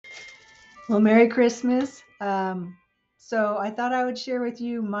Well, Merry Christmas. So I thought I would share with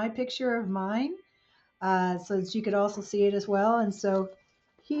you my picture of mine so that you could also see it as well. And so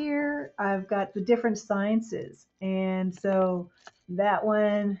here I've got the different sciences. And so that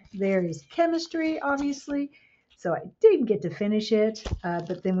one there is chemistry, obviously. So I didn't get to finish it.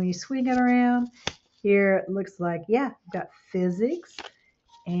 But then when you swing it around, here it looks like, yeah, I've got physics.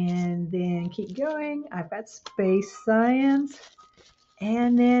 And then keep going. I've got space science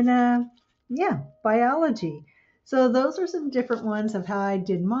and then yeah, biology. So those are some different ones of how I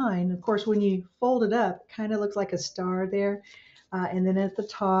did mine. Of course, when you fold it up, it kind of looks like a star there. And then at the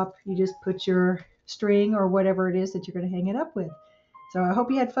top, you just put your string or whatever it is that you're going to hang it up with. So I hope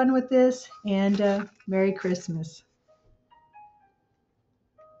you had fun with this, and Merry Christmas.